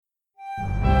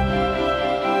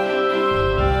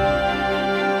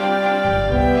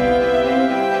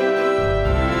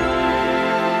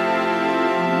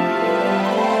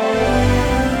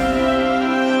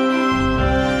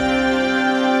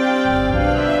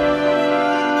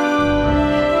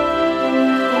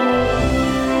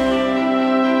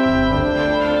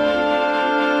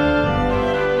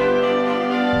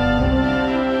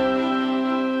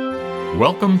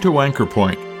Welcome to Anchor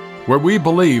Point, where we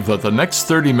believe that the next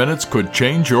 30 minutes could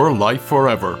change your life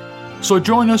forever. So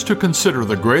join us to consider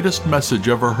the greatest message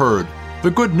ever heard, the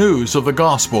good news of the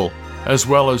gospel, as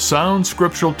well as sound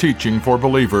scriptural teaching for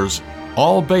believers,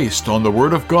 all based on the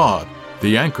Word of God,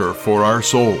 the anchor for our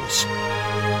souls.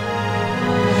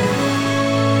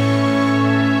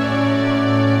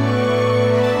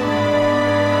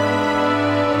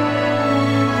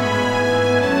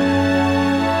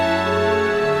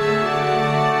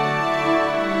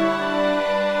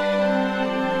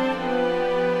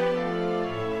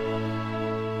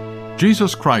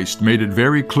 Jesus Christ made it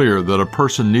very clear that a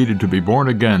person needed to be born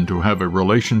again to have a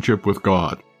relationship with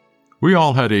God. We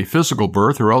all had a physical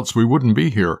birth or else we wouldn't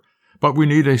be here, but we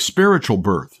need a spiritual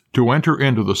birth to enter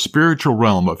into the spiritual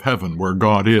realm of heaven where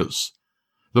God is.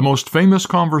 The most famous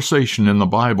conversation in the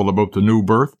Bible about the new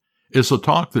birth is the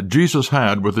talk that Jesus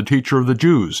had with the teacher of the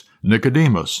Jews,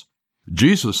 Nicodemus.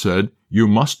 Jesus said, "You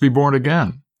must be born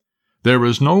again." There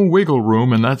is no wiggle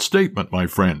room in that statement, my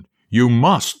friend. You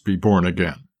must be born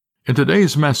again. In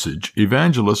today's message,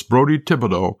 evangelist Brody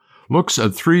Thibodeau looks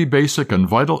at three basic and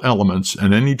vital elements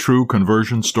in any true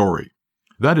conversion story.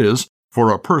 That is, for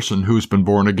a person who's been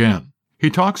born again. He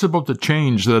talks about the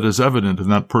change that is evident in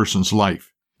that person's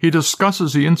life. He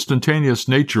discusses the instantaneous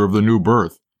nature of the new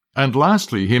birth. And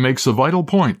lastly, he makes a vital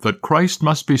point that Christ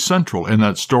must be central in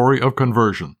that story of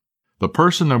conversion. The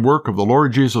person and work of the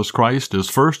Lord Jesus Christ is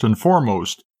first and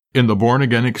foremost in the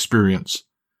born-again experience.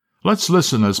 Let's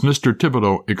listen as Mr.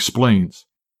 Thibodeau explains.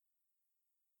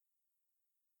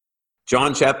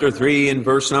 John chapter 3 and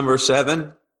verse number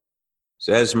 7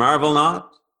 says, "Marvel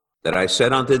not that I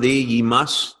said unto thee, ye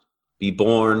must be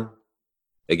born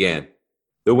again.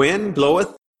 The wind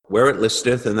bloweth where it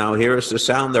listeth, and thou hearest the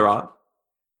sound thereof,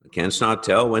 but canst not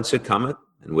tell whence it cometh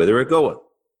and whither it goeth.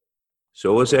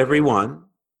 So is every one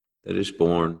that is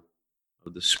born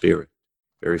of the Spirit."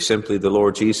 Very simply, the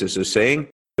Lord Jesus is saying,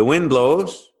 the wind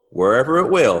blows wherever it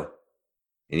will,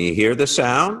 and you hear the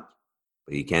sound,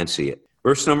 but you can't see it.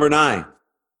 Verse number 9,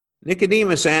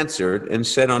 Nicodemus answered and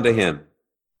said unto him,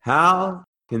 "How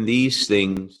can these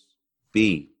things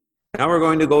be?" Now we're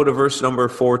going to go to verse number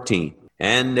 14.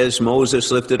 "And as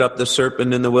Moses lifted up the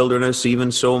serpent in the wilderness,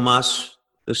 even so must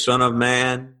the Son of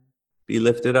Man be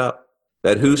lifted up,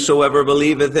 that whosoever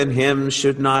believeth in him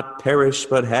should not perish,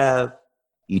 but have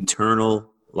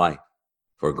eternal life.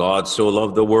 For God so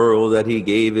loved the world that he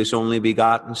gave his only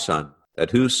begotten Son,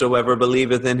 that whosoever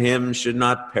believeth in him should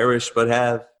not perish, but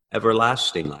have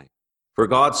everlasting life. For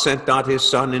God sent not his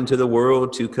Son into the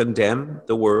world to condemn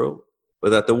the world, but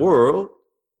that the world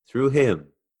through him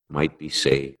might be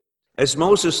saved." As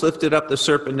Moses lifted up the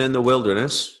serpent in the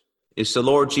wilderness, is the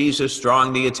Lord Jesus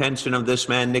drawing the attention of this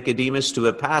man Nicodemus to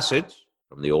a passage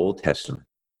from the Old Testament.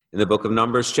 In the book of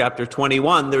Numbers chapter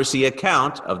 21, there's the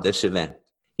account of this event.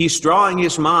 He's drawing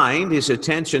his mind, his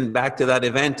attention back to that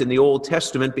event in the Old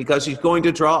Testament because he's going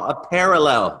to draw a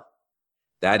parallel.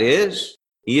 That is,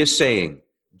 he is saying,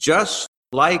 just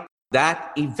like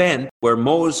that event where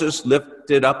Moses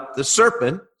lifted up the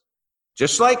serpent,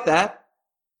 just like that,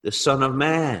 the Son of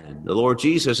Man, the Lord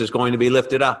Jesus, is going to be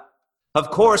lifted up. Of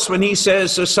course, when he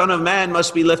says the Son of Man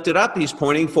must be lifted up, he's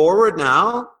pointing forward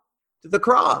now to the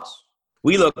cross.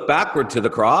 We look backward to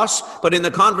the cross, but in the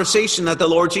conversation that the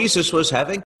Lord Jesus was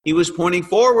having, he was pointing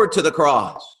forward to the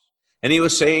cross. And he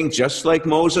was saying, just like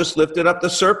Moses lifted up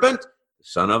the serpent, the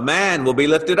Son of Man will be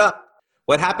lifted up.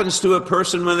 What happens to a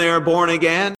person when they are born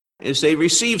again is they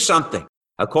receive something.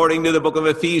 According to the book of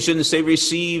Ephesians, they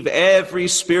receive every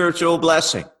spiritual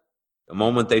blessing the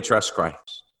moment they trust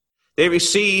Christ. They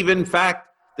receive, in fact,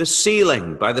 the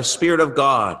sealing by the Spirit of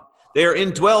God. They are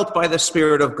indwelt by the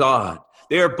Spirit of God.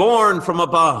 They are born from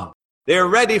above. They are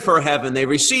ready for heaven. They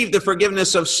receive the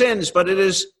forgiveness of sins, but it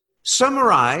is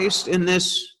summarized in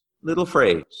this little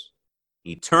phrase,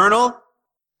 eternal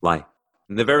life.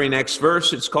 In the very next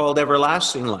verse, it's called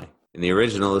everlasting life. In the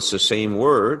original, it's the same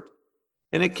word,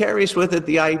 and it carries with it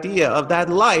the idea of that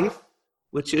life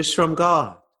which is from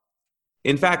God.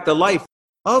 In fact, the life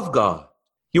of God.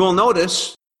 You will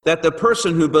notice that the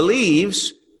person who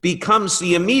believes becomes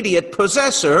the immediate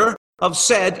possessor of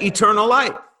said eternal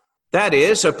life. That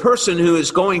is, a person who is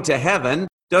going to heaven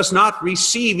does not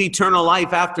receive eternal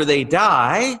life after they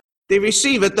die. They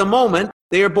receive it the moment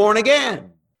they are born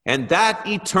again. And that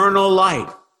eternal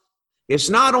life is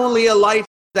not only a life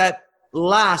that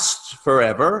lasts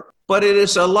forever, but it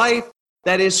is a life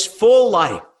that is full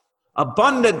life,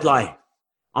 abundant life,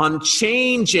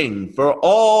 unchanging for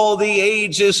all the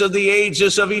ages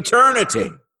of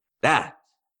eternity. That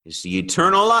is the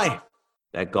eternal life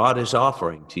that God is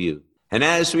offering to you. And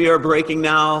as we are breaking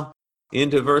now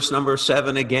into verse number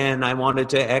 7 again, I wanted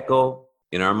to echo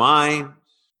in our minds,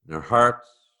 in our hearts,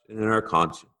 and in our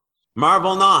conscience.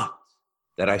 Marvel not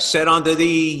that I said unto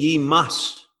thee, ye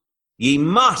must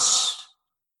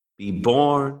be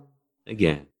born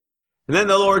again. And then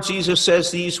the Lord Jesus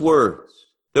says these words,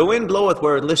 the wind bloweth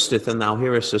where it listeth, and thou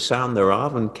hearest the sound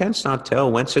thereof, and canst not tell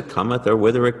whence it cometh or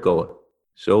whither it goeth.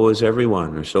 So is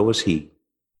everyone, or so is he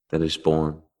that is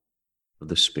born of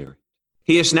the Spirit.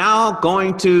 He is now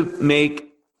going to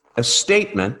make a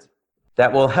statement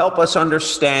that will help us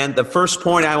understand the first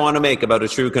point I want to make about a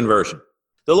true conversion.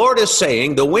 The Lord is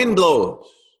saying the wind blows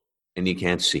and you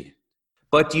can't see it,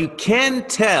 but you can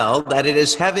tell that it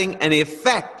is having an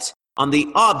effect on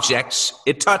the objects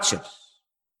it touches,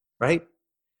 right?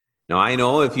 Now, I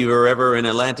know if you were ever in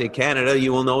Atlantic Canada,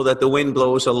 you will know that the wind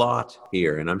blows a lot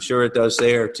here, and I'm sure it does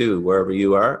there too, wherever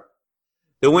you are.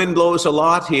 The wind blows a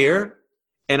lot here,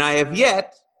 and I have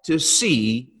yet to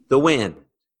see the wind.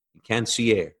 You can't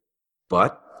see air.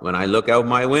 But when I look out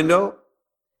my window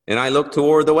and I look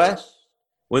toward the west,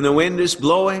 when the wind is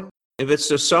blowing, if it's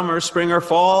the summer, spring, or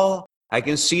fall, I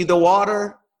can see the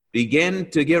water begin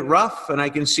to get rough, and I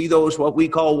can see those what we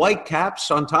call white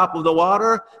caps on top of the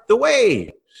water, the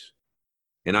waves.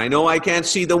 And I know I can't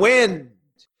see the wind.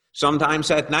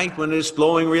 Sometimes at night when it's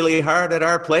blowing really hard at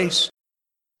our place,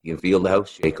 you can feel the house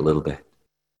shake a little bit.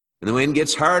 And the wind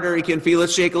gets harder, you can feel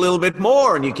it shake a little bit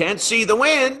more, and you can't see the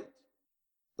wind,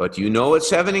 but you know it's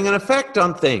having an effect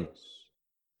on things.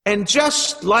 And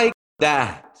just like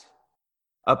that,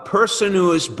 a person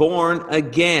who is born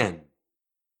again,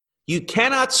 you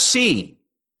cannot see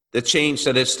the change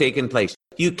that has taken place.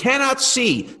 You cannot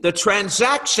see the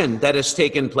transaction that has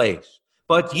taken place,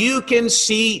 but you can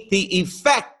see the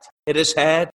effect it has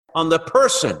had on the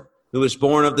person who is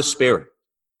born of the Spirit.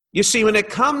 You see, when it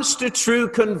comes to true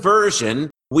conversion,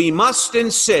 we must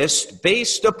insist,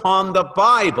 based upon the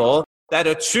Bible, that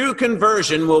a true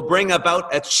conversion will bring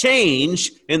about a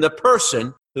change in the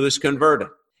person who is converted.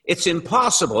 It's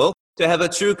impossible to have a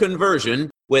true conversion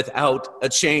without a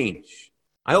change.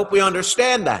 I hope we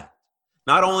understand that.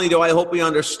 Not only do I hope we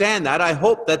understand that, I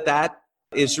hope that that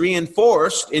is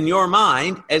reinforced in your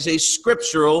mind as a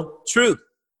scriptural truth.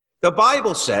 The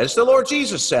Bible says, the Lord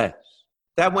Jesus says,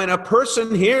 that when a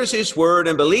person hears his word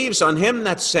and believes on him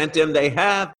that sent him, they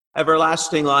have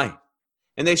everlasting life.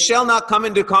 And they shall not come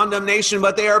into condemnation,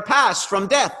 but they are passed from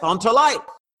death unto life.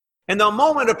 And the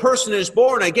moment a person is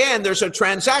born again, there's a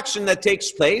transaction that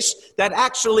takes place that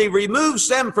actually removes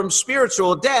them from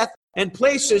spiritual death and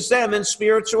places them in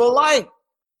spiritual life.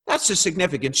 That's a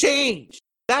significant change.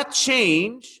 That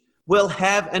change will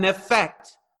have an effect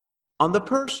on the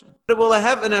person. It will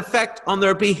have an effect on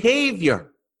their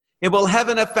behavior. It will have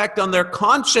an effect on their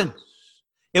conscience.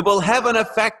 It will have an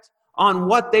effect on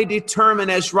what they determine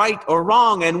as right or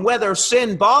wrong and whether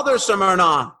sin bothers them or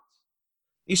not.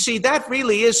 You see, that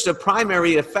really is the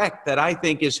primary effect that I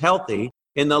think is healthy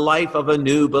in the life of a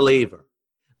new believer.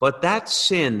 But that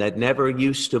sin that never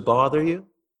used to bother you,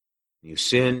 you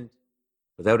sinned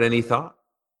without any thought,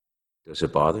 does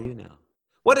it bother you now?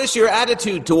 What is your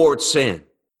attitude towards sin?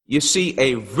 You see,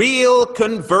 a real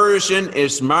conversion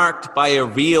is marked by a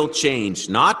real change,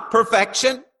 not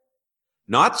perfection,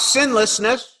 not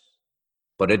sinlessness,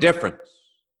 but a difference.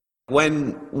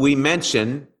 When we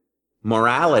mention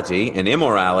morality and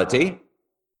immorality,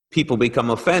 people become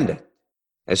offended,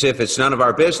 as if it's none of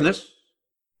our business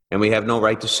and we have no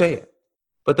right to say it.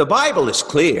 But the Bible is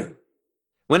clear.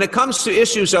 When it comes to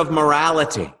issues of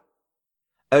morality,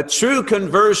 a true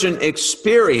conversion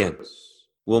experience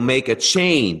will make a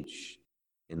change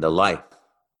in the life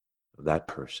of that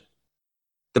person.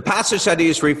 The passage that he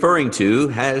is referring to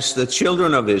has the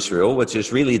children of Israel, which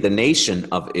is really the nation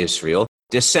of Israel,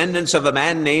 descendants of a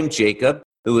man named Jacob,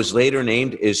 who was later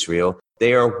named Israel.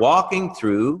 They are walking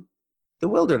through the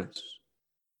wilderness.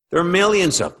 There are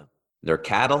millions of them. Their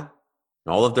cattle,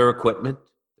 and all of their equipment,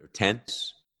 their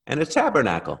tents, and a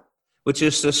tabernacle, which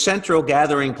is the central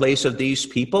gathering place of these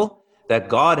people that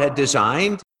God had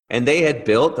designed, and they had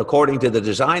built according to the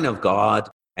design of God,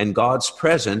 and God's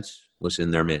presence was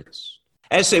in their midst.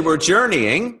 As they were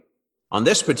journeying, on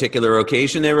this particular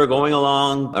occasion, they were going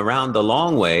along around the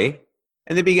long way,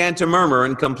 and they began to murmur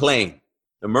and complain.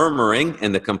 The murmuring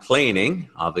and the complaining,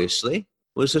 obviously,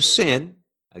 was a sin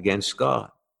against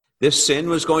God. This sin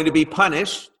was going to be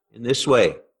punished in this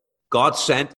way. God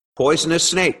sent poisonous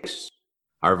snakes.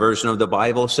 Our version of the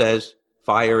Bible says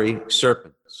fiery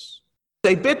serpents.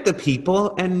 They bit the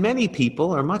people, and many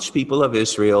people, or much people of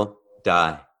Israel,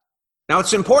 died. Now,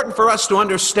 it's important for us to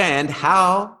understand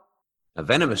how a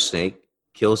venomous snake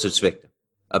kills its victim.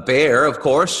 A bear, of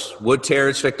course, would tear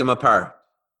its victim apart.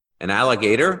 An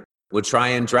alligator would try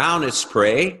and drown its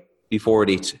prey before it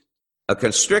eats it. A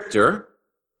constrictor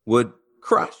would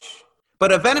crush.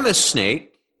 But a venomous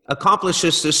snake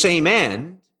accomplishes the same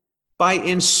end by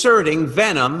inserting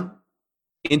venom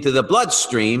into the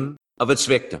bloodstream of its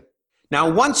victim. Now,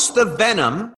 once the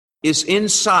venom is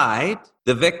inside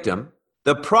the victim,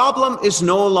 the problem is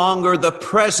no longer the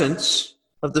presence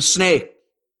of the snake.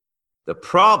 The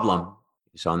problem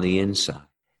is on the inside.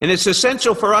 And it's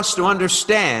essential for us to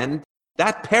understand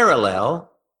that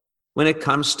parallel when it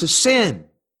comes to sin,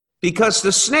 because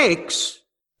the snakes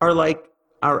are like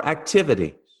our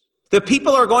activities. The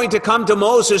people are going to come to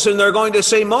Moses and they're going to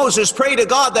say, Moses, pray to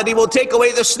God that he will take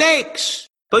away the snakes.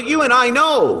 But you and I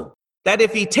know that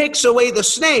if he takes away the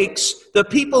snakes, the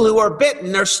people who are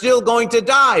bitten are still going to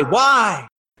die. Why?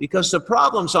 Because the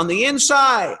problem's on the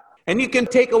inside. And you can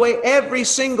take away every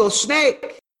single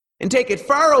snake and take it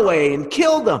far away and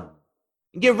kill them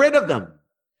and get rid of them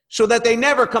so that they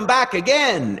never come back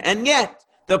again. And yet,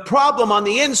 the problem on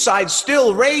the inside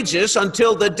still rages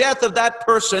until the death of that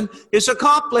person is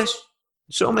accomplished.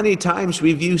 So many times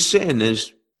we view sin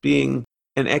as being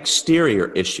an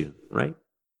exterior issue, right?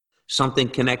 Something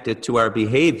connected to our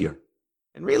behavior.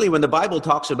 And really, when the Bible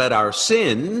talks about our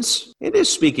sins, it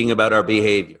is speaking about our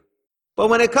behavior. But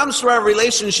when it comes to our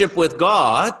relationship with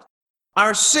God,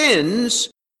 our sins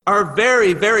are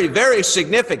very, very, very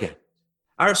significant.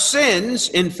 Our sins,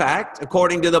 in fact,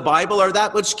 according to the Bible, are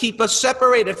that which keep us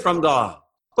separated from God.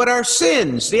 But our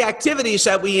sins, the activities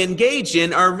that we engage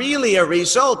in, are really a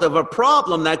result of a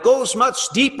problem that goes much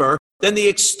deeper than the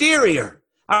exterior.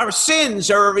 Our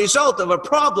sins are a result of a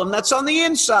problem that's on the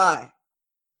inside.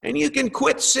 And you can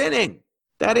quit sinning.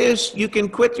 That is, you can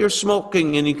quit your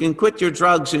smoking, and you can quit your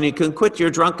drugs, and you can quit your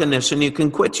drunkenness, and you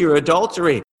can quit your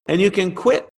adultery, and you can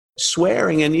quit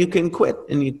swearing, and you can quit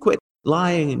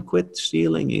lying, and quit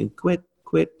stealing, and quit.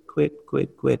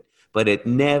 But it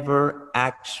never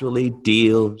actually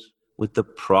deals with the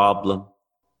problem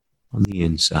on the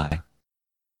inside.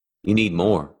 You need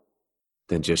more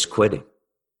than just quitting.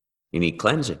 You need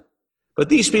cleansing. But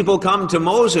these people come to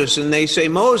Moses and they say,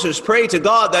 Moses, pray to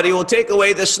God that he will take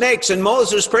away the snakes. And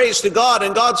Moses prays to God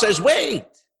and God says, wait,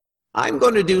 I'm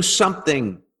going to do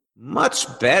something much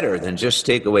better than just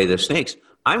take away the snakes.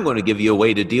 I'm going to give you a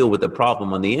way to deal with the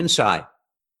problem on the inside.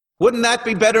 Wouldn't that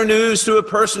be better news to a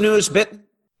person who is bitten?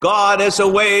 God has a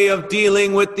way of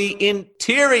dealing with the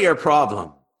interior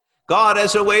problem. God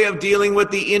has a way of dealing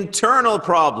with the internal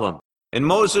problem. And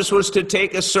Moses was to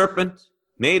take a serpent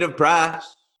made of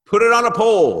brass, put it on a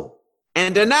pole,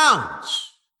 and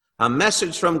announce a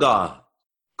message from God.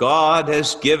 God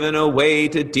has given a way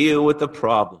to deal with the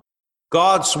problem.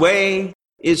 God's way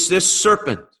is this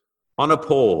serpent on a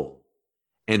pole.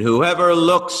 And whoever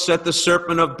looks at the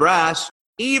serpent of brass,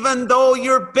 even though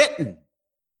you're bitten,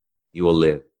 you will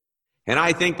live. And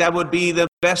I think that would be the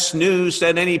best news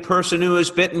that any person who is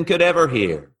bitten could ever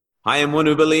hear. I am one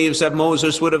who believes that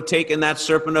Moses would have taken that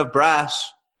serpent of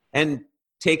brass and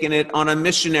taken it on a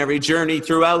missionary journey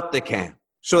throughout the camp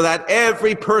so that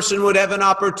every person would have an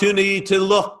opportunity to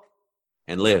look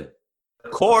and live.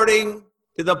 According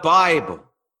to the Bible,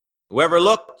 whoever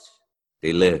looked,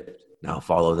 they lived. Now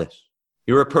follow this.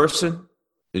 You're a person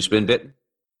who's been bitten.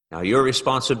 Now your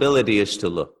responsibility is to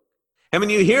look. And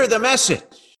when you hear the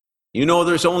message, you know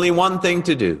there's only one thing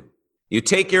to do. You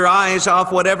take your eyes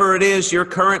off whatever it is you're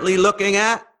currently looking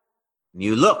at, and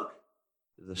you look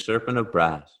to the serpent of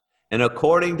brass. And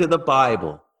according to the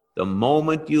Bible, the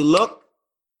moment you look,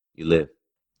 you live.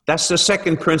 That's the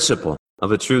second principle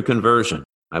of a true conversion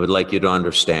I would like you to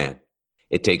understand.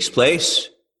 It takes place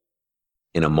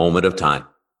in a moment of time.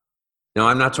 Now,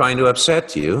 I'm not trying to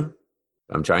upset you.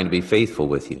 I'm trying to be faithful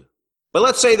with you. But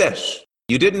let's say this.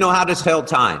 You didn't know how to tell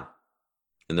time,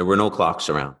 and there were no clocks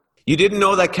around. You didn't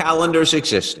know that calendars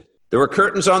existed. There were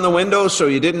curtains on the windows, so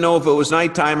you didn't know if it was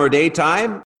nighttime or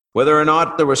daytime, whether or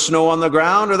not there was snow on the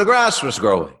ground or the grass was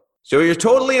growing. So you're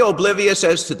totally oblivious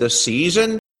as to the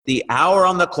season, the hour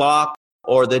on the clock,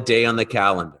 or the day on the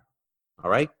calendar. All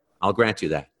right? I'll grant you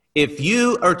that. If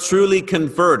you are truly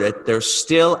converted, there's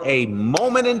still a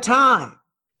moment in time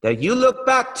that you look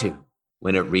back to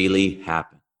when it really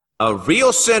happened. A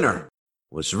real sinner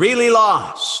was really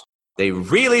lost. They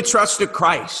really trusted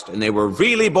Christ, and they were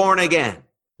really born again.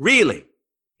 Really,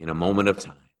 in a moment of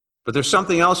time. But there's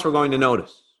something else we're going to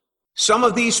notice. Some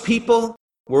of these people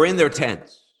were in their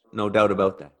tents, no doubt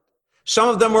about that. Some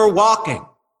of them were walking,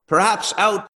 perhaps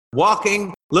out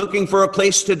walking, looking for a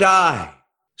place to die.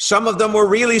 Some of them were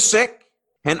really sick,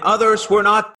 and others were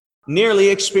not nearly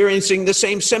experiencing the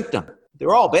same symptom. They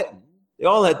were all bitten. They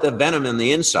all had the venom in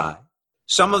the inside.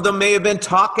 Some of them may have been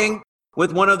talking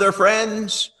with one of their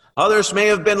friends. Others may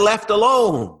have been left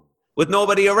alone with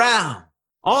nobody around.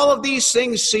 All of these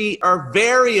things, see, are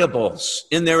variables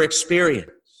in their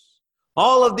experience.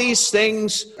 All of these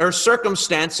things are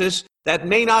circumstances that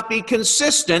may not be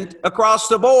consistent across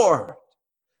the board.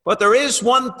 But there is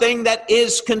one thing that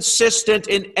is consistent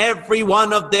in every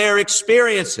one of their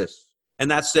experiences, and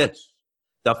that's this.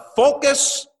 The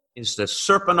focus is the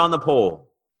serpent on the pole.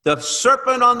 The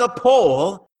serpent on the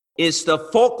pole is the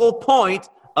focal point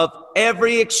of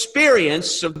every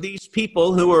experience of these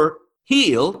people who are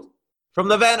healed from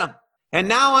the venom. And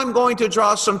now I'm going to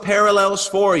draw some parallels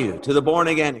for you to the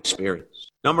born-again experience.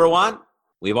 Number one,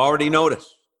 we've already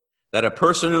noticed that a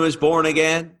person who is born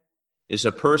again is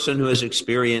a person who has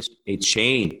experienced a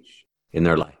change in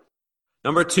their life.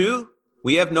 Number two,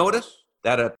 we have noticed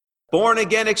that a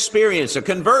born-again experience, a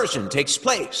conversion, takes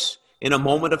place in a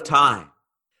moment of time.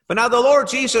 But now the Lord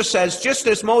Jesus says, just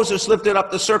as Moses lifted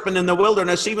up the serpent in the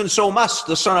wilderness, even so must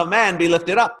the Son of Man be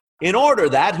lifted up, in order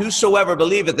that whosoever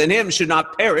believeth in him should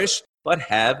not perish, but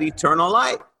have eternal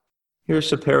life.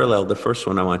 Here's a parallel, the first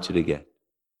one I want you to get.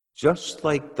 Just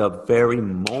like the very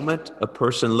moment a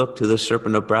person looked to the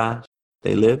serpent of brass,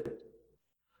 they lived.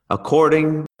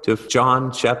 According to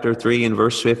John chapter 3 and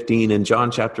verse 15 and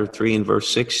John chapter 3 and verse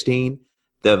 16,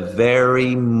 the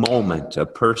very moment a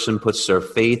person puts their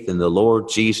faith in the Lord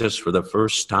Jesus for the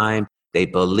first time, they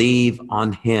believe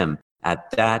on him.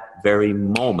 At that very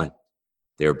moment,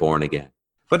 they're born again.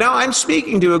 But now I'm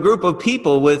speaking to a group of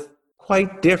people with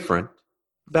quite different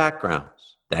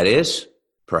backgrounds. That is,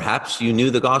 perhaps you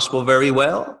knew the gospel very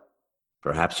well.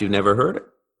 Perhaps you've never heard it.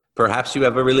 Perhaps you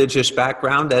have a religious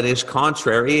background that is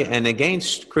contrary and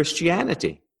against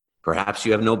Christianity. Perhaps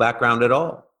you have no background at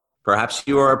all. Perhaps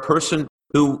you are a person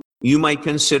who you might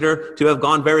consider to have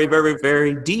gone very, very,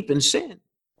 very deep in sin.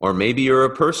 Or maybe you're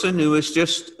a person who is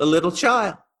just a little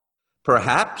child.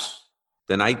 Perhaps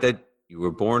the night that you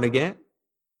were born again,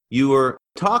 you were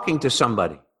talking to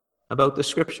somebody about the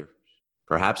scriptures.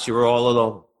 Perhaps you were all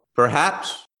alone.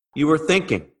 Perhaps you were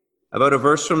thinking about a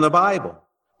verse from the Bible.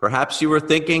 Perhaps you were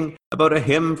thinking about a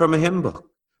hymn from a hymn book.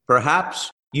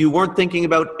 Perhaps you weren't thinking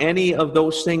about any of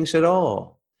those things at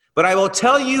all. But I will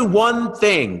tell you one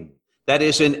thing that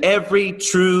is in every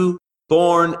true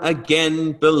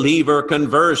born-again believer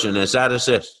conversion, as that is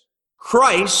this.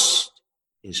 Christ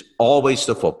is always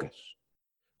the focus.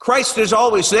 Christ is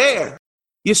always there.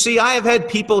 You see, I have had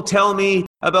people tell me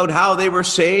about how they were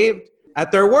saved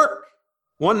at their work.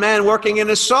 One man working in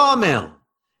a sawmill,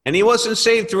 and he wasn't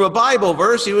saved through a Bible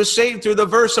verse. He was saved through the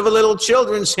verse of a little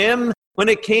children's hymn when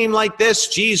it came like this: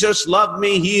 Jesus loved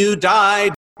me, he who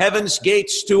died, heaven's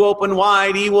gates to open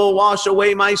wide. He will wash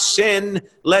away my sin.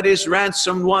 Let his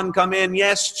ransomed one come in.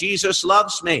 Yes, Jesus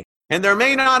loves me. And there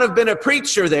may not have been a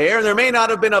preacher there. There may not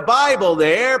have been a Bible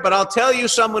there. But I'll tell you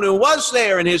someone who was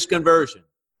there in his conversion.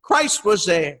 Christ was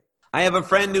there. I have a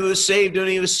friend who was saved when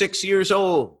he was 6 years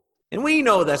old. And we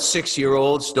know that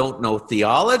 6-year-olds don't know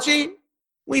theology.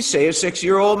 We say a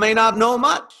 6-year-old may not know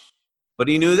much. But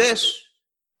he knew this.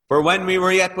 For when we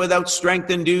were yet without strength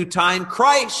in due time,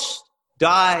 Christ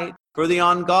died for the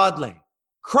ungodly.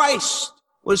 Christ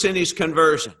was in his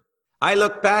conversion. I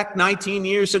look back 19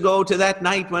 years ago to that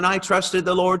night when I trusted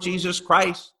the Lord Jesus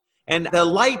Christ, and the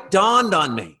light dawned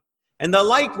on me. And the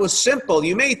light was simple.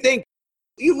 You may think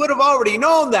you would have already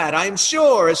known that, I'm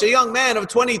sure, as a young man of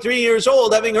 23 years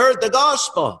old, having heard the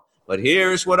gospel. But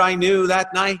here's what I knew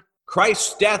that night.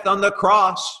 Christ's death on the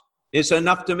cross is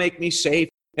enough to make me safe.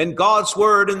 And God's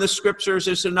word in the scriptures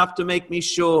is enough to make me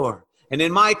sure. And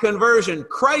in my conversion,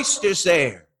 Christ is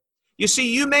there. You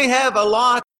see, you may have a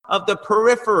lot of the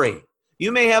periphery.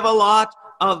 You may have a lot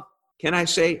of, can I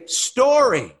say,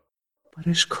 story. But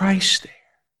is Christ there?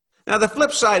 Now, the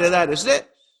flip side of that is this.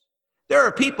 There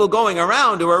are people going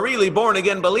around who are really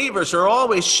born-again believers who are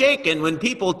always shaken when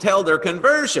people tell their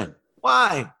conversion.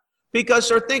 Why? Because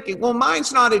they're thinking, well,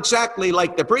 mine's not exactly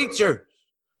like the preacher.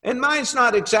 And mine's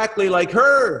not exactly like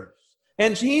hers.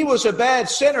 And he was a bad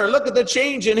sinner. Look at the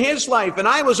change in his life. And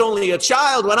I was only a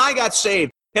child when I got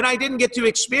saved. And I didn't get to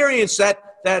experience that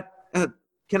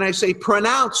can I say,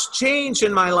 pronounced change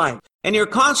in my life. And you're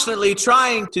constantly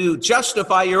trying to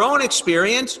justify your own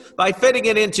experience by fitting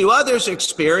it into others'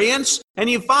 experience. And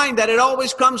you find that it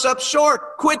always comes up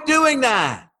short. Quit doing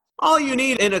that. All you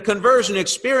need in a conversion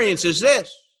experience is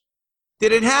this.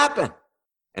 Did it happen?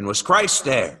 And was Christ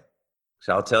there?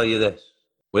 So I'll tell you this.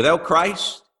 Without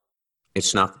Christ,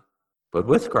 it's nothing. But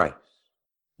with Christ,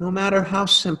 no matter how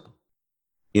simple,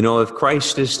 if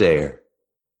Christ is there,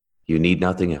 you need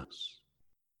nothing else.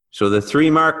 So the 3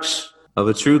 marks of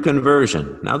a true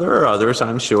conversion. Now there are others,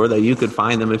 I'm sure, that you could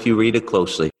find them if you read it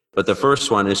closely. But the first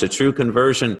one is a true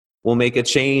conversion will make a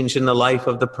change in the life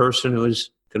of the person who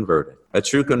is converted. A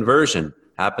true conversion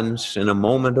happens in a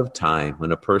moment of time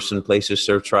when a person places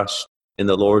their trust in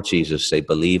the Lord Jesus. They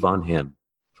believe on him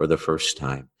for the first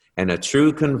time. And a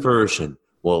true conversion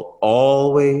will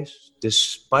always,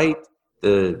 despite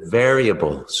the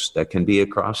variables that can be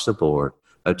across the board,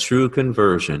 a true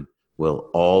conversion will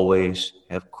always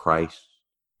have Christ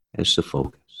as the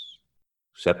focus.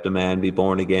 Except a man be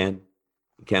born again,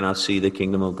 he cannot see the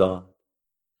kingdom of God.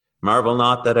 Marvel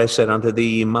not that I said unto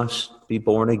thee, ye must be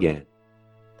born again,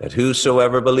 that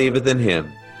whosoever believeth in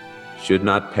him should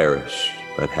not perish,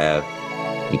 but have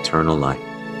eternal life.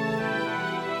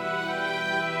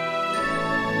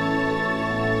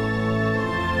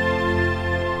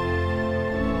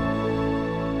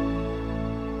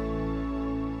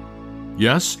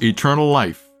 Yes, eternal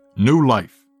life, new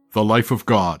life, the life of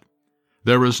God.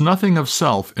 There is nothing of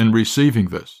self in receiving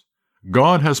this.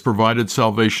 God has provided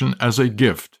salvation as a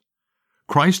gift.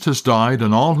 Christ has died,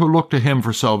 and all who look to him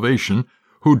for salvation,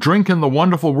 who drink in the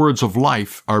wonderful words of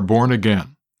life, are born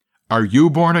again. Are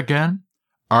you born again?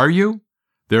 Are you?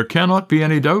 There cannot be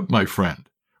any doubt, my friend.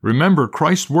 Remember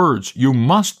Christ's words, you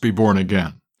must be born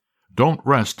again. Don't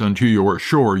rest until you are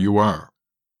sure you are.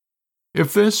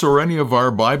 If this or any of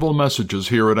our Bible messages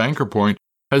here at Anchor Point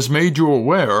has made you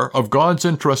aware of God's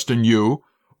interest in you,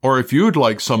 or if you'd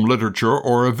like some literature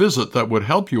or a visit that would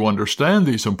help you understand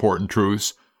these important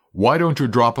truths, why don't you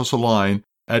drop us a line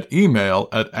at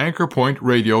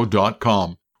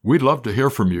email@anchorpointradio.com. We'd love to hear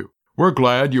from you. We're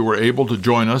glad you were able to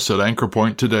join us at Anchor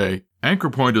Point today. Anchor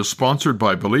Point is sponsored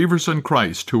by believers in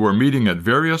Christ who are meeting at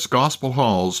various gospel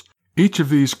halls. Each of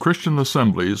these Christian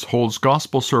assemblies holds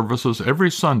gospel services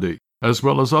every Sunday, as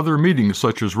well as other meetings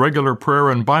such as regular prayer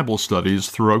and Bible studies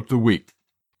throughout the week.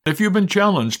 If you've been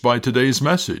challenged by today's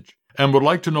message and would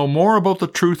like to know more about the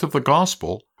truth of the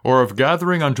gospel, or of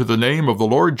gathering unto the name of the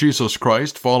Lord Jesus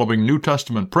Christ following New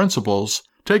Testament principles,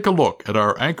 take a look at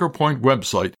our Anchor Point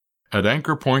website at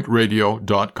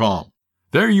anchorpointradio.com.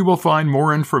 There you will find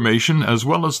more information as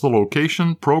well as the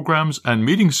location, programs, and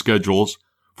meeting schedules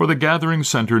for the gathering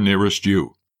center nearest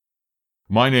you.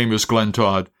 My name is Glenn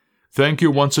Todd. Thank you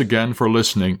once again for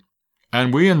listening,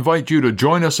 and we invite you to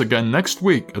join us again next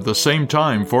week at the same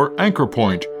time for Anchor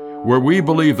Point, where we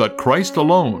believe that Christ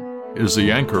alone is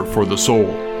the anchor for the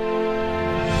soul.